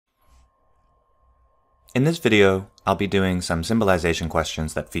In this video, I'll be doing some symbolization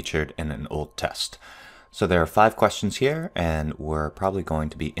questions that featured in an old test. So there are 5 questions here, and we're probably going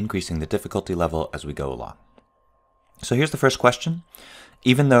to be increasing the difficulty level as we go along. So here's the first question.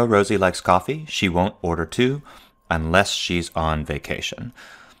 Even though Rosie likes coffee, she won't order 2 unless she's on vacation.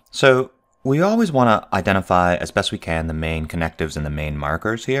 So we always want to identify as best we can the main connectives and the main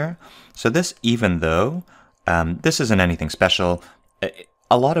markers here. So this even though, this isn't anything special.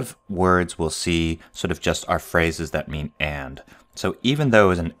 A lot of words we'll see sort of just are phrases that mean and. So even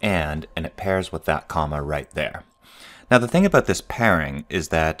though is an and it pairs with that comma right there. Now the thing about this pairing is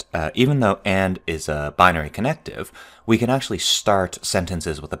that even though and is a binary connective, we can actually start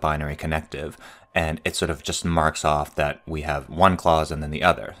sentences with a binary connective, and it sort of just marks off that we have one clause and then the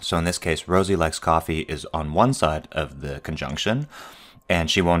other. So in this case, Rosie likes coffee is on one side of the conjunction, and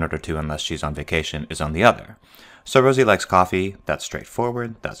she won't order 2 unless she's on vacation is on the other. So Rosie likes coffee, that's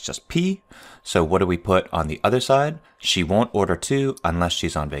straightforward, that's just P. So what do we put on the other side? She won't order 2 unless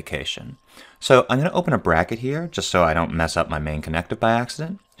she's on vacation. So I'm going to open a bracket here just so I don't mess up my main connective by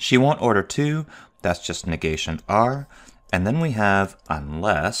accident. She won't order 2, that's just negation R. And then we have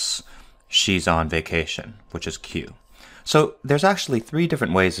unless she's on vacation, which is Q. So there's actually 3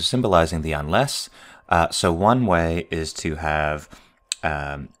 different ways of symbolizing the unless. So one way is to have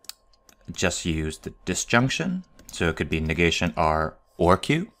just use the disjunction. So it could be negation R or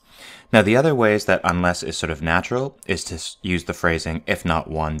Q. Now the other ways that unless is sort of natural is to use the phrasing if not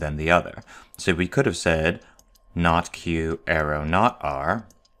one then the other. So we could have said not Q arrow not R,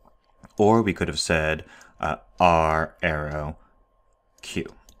 or we could have said R arrow Q.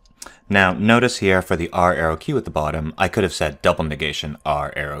 Now notice here for the R arrow Q at the bottom, I could have said double negation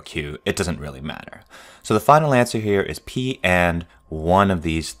R arrow Q. It doesn't really matter. So the final answer here is P and one of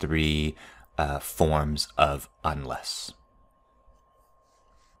these 3 forms of unless.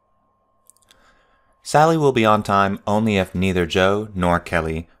 Sally will be on time only if neither Joe nor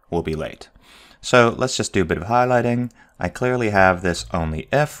Kelly will be late. So let's just do a bit of highlighting. I clearly have this only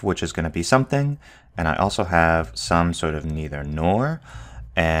if, which is going to be something, and I also have some sort of neither nor,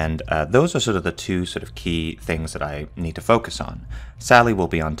 and those are sort of the 2 sort of key things that I need to focus on. Sally will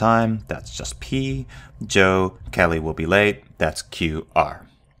be on time, that's just P. Joe, Kelly will be late, that's QR.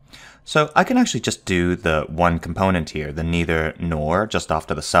 So I can actually just do the one component here, the neither nor, just off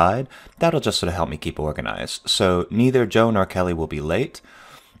to the side. That'll just sort of help me keep organized. So neither Joe nor Kelly will be late.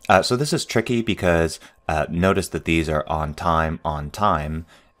 So this is tricky because notice that these are on time,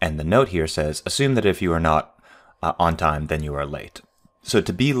 and the note here says, assume that if you are not on time, then you are late. So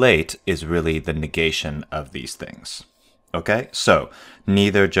to be late is really the negation of these things. Okay, so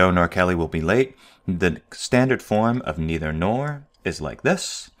neither Joe nor Kelly will be late. The standard form of neither nor is like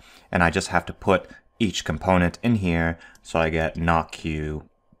this. And I just have to put each component in here so I get not Q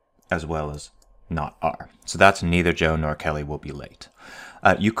as well as not R. So that's neither Joe nor Kelly will be late.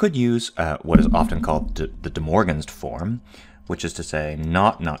 You could use what is often called the De Morgan's form, which is to say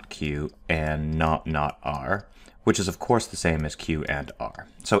not Q and not R, which is of course the same as Q and R.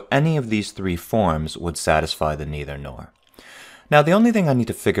 So any of these 3 forms would satisfy the neither nor. Now the only thing I need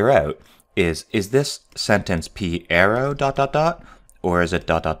to figure out is this sentence P arrow ... or is it ...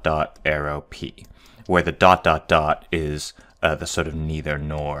 arrow P, where the ... is the sort of neither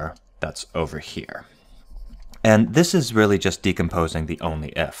nor that's over here. And this is really just decomposing the only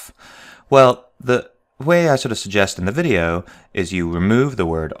if. Well, the way I sort of suggest in the video is you remove the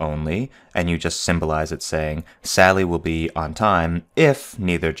word only and you just symbolize it saying Sally will be on time if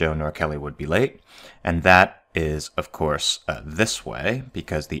neither Joe nor Kelly would be late. And that is, of course, this way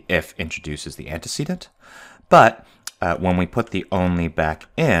because the if introduces the antecedent. But when we put the only back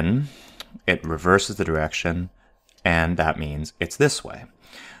in, it reverses the direction, and that means it's this way.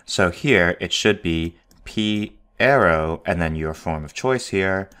 So here it should be P arrow, and then your form of choice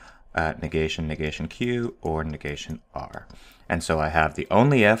here, negation Q, or negation R. And so I have the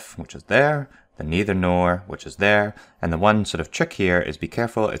only if, which is there, the neither nor, which is there, and the one sort of trick here is be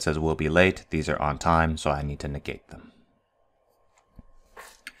careful, it says we'll be late, these are on time, so I need to negate them.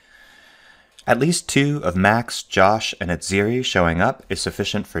 At least 2 of Max, Josh, and Atziri showing up is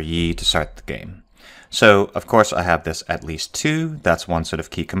sufficient for Yi to start the game. So, of course, I have this at least 2, that's one sort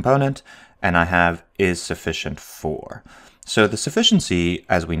of key component, and I have is sufficient for. So the sufficiency,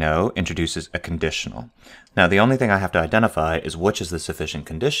 as we know, introduces a conditional. Now, the only thing I have to identify is which is the sufficient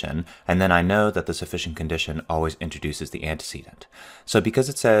condition, and then I know that the sufficient condition always introduces the antecedent. So because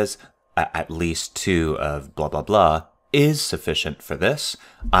it says at least 2 of blah, blah, blah, is sufficient for this,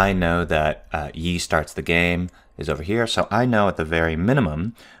 I know that Yi starts the game is over here, so I know at the very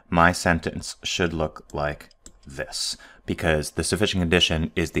minimum my sentence should look like this, because the sufficient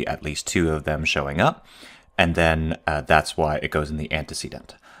condition is the at least two of them showing up, and then that's why it goes in the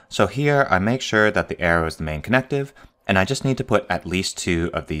antecedent. So here I make sure that the arrow is the main connective, and I just need to put at least two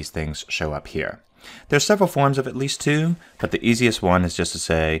of these things show up here. There's several forms of at least two, but the easiest one is just to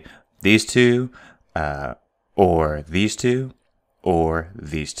say these two, or these two, or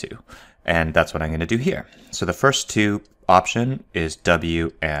these two. And that's what I'm going to do here. So the first two option is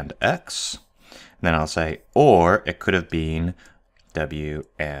W and X. And then I'll say, or it could have been W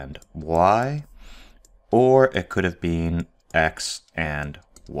and Y, or it could have been X and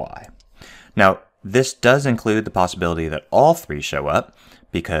Y. Now, this does include the possibility that all three show up,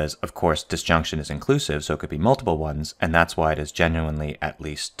 because of course disjunction is inclusive, so it could be multiple ones, and that's why it is genuinely at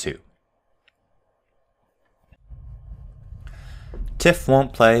least two. Tiff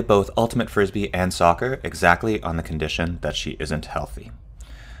won't play both Ultimate Frisbee and soccer exactly on the condition that she isn't healthy.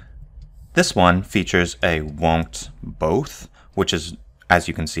 This one features a won't both, which is, as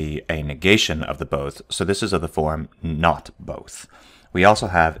you can see, a negation of the both, so this is of the form not both. We also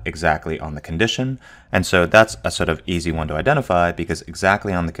have exactly on the condition, and so that's a sort of easy one to identify because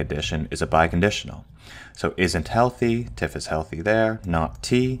exactly on the condition is a biconditional. So isn't healthy, Tiff is healthy there, not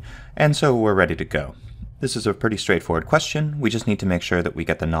T, and so we're ready to go. This is a pretty straightforward question. We just need to make sure that we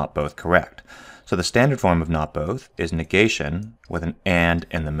get the not both correct. So the standard form of not both is negation with an and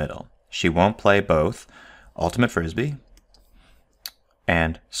in the middle. She won't play both Ultimate Frisbee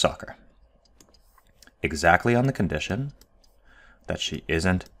and soccer. Exactly on the condition that she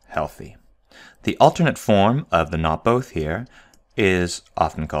isn't healthy. The alternate form of the not both here is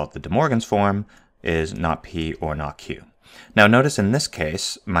often called the De Morgan's form, is not P or not Q. Now notice in this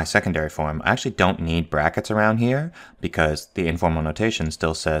case, my secondary form, I actually don't need brackets around here because the informal notation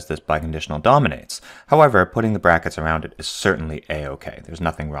still says this biconditional dominates. However, putting the brackets around it is certainly a-okay. There's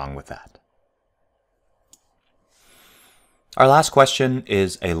nothing wrong with that. Our last question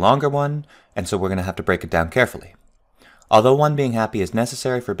is a longer one, and so we're going to have to break it down carefully. Although one being happy is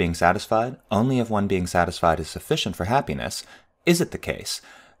necessary for being satisfied, only if one being satisfied is sufficient for happiness, is it the case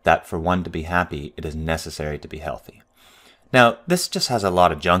that for one to be happy, it is necessary to be healthy? Now, this just has a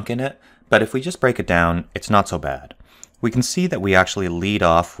lot of junk in it, but if we just break it down, it's not so bad. We can see that we actually lead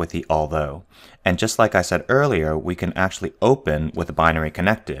off with the although, and just like I said earlier, we can actually open with a binary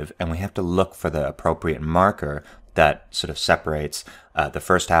connective, and we have to look for the appropriate marker that sort of separates the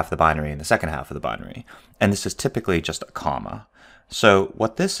first half of the binary and the second half of the binary. And this is typically just a comma. So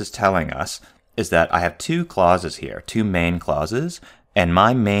what this is telling us is that I have two clauses here, two main clauses, and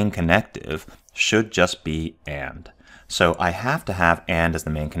my main connective should just be and. So I have to have and as the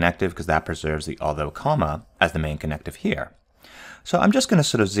main connective because that preserves the although comma as the main connective here. So I'm just going to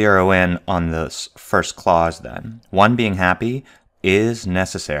sort of zero in on this first clause then. One being happy is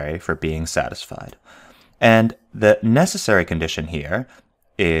necessary for being satisfied. And the necessary condition here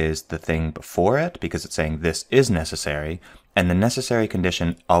is the thing before it because it's saying this is necessary, and the necessary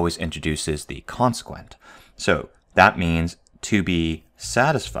condition always introduces the consequent. So that means to be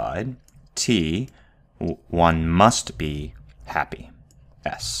satisfied, T, one must be happy,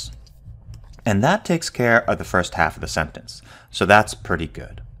 S. And that takes care of the first half of the sentence. So that's pretty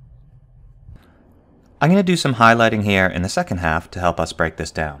good. I'm going to do some highlighting here in the second half to help us break this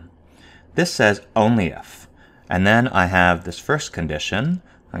down. This says only if. And then I have this first condition.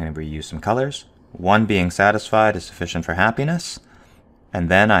 I'm going to reuse some colors. One being satisfied is sufficient for happiness. And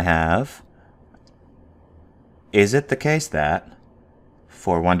then I have, is it the case that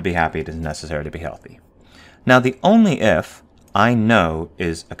for one to be happy it is necessary to be healthy? Now the only if I know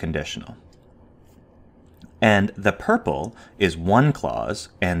is a conditional. And the purple is one clause,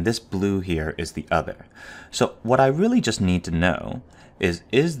 and this blue here is the other. So what I really just need to know is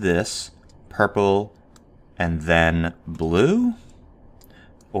this purple and then blue?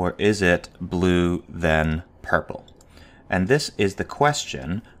 Or is it blue then purple? And this is the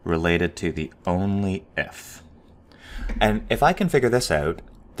question related to the only if. And if I can figure this out,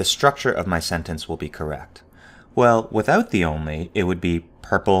 the structure of my sentence will be correct. Well, without the only, it would be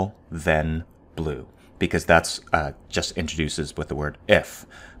purple then blue, because that's just introduces with the word if.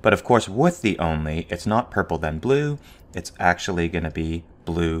 But of course, with the only, it's not purple then blue, it's actually going to be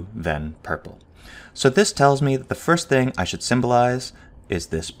blue then purple. So this tells me that the first thing I should symbolize is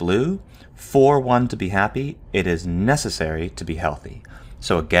this blue. For one to be happy, it is necessary to be healthy.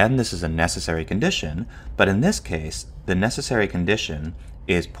 So again, this is a necessary condition, but in this case, the necessary condition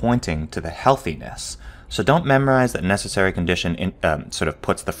is pointing to the healthiness. So don't memorize that necessary condition sort of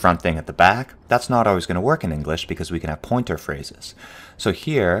puts the front thing at the back. That's not always going to work in English because we can have pointer phrases. So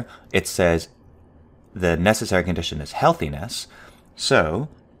here it says the necessary condition is healthiness. So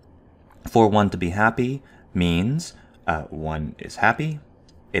for one to be happy, means one is happy.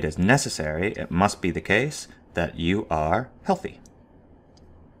 It is necessary, it must be the case, that you are healthy.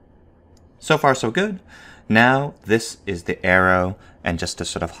 So far, so good. Now, this is the arrow, and just to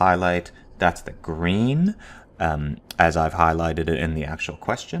sort of highlight, that's the green, as I've highlighted it in the actual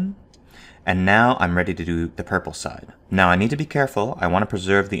question. And now I'm ready to do the purple side. Now I need to be careful. I want to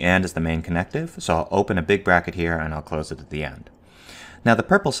preserve the and as the main connective, so I'll open a big bracket here and I'll close it at the end. Now the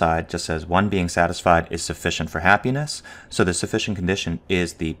purple side just says one being satisfied is sufficient for happiness, so the sufficient condition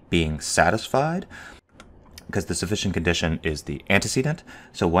is the being satisfied, because the sufficient condition is the antecedent,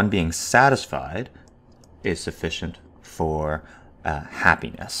 so one being satisfied is sufficient for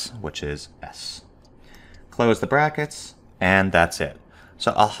happiness, which is S. Close the brackets, and that's it.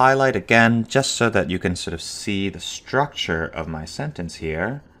 So I'll highlight again just so that you can sort of see the structure of my sentence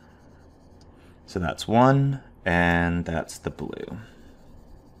here. So that's one, and that's the blue.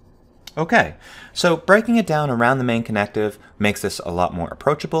 Okay, so breaking it down around the main connective makes this a lot more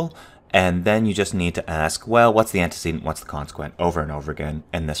approachable, and then you just need to ask, well, what's the antecedent, what's the consequent, over and over again,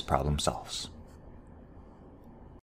 and this problem solves.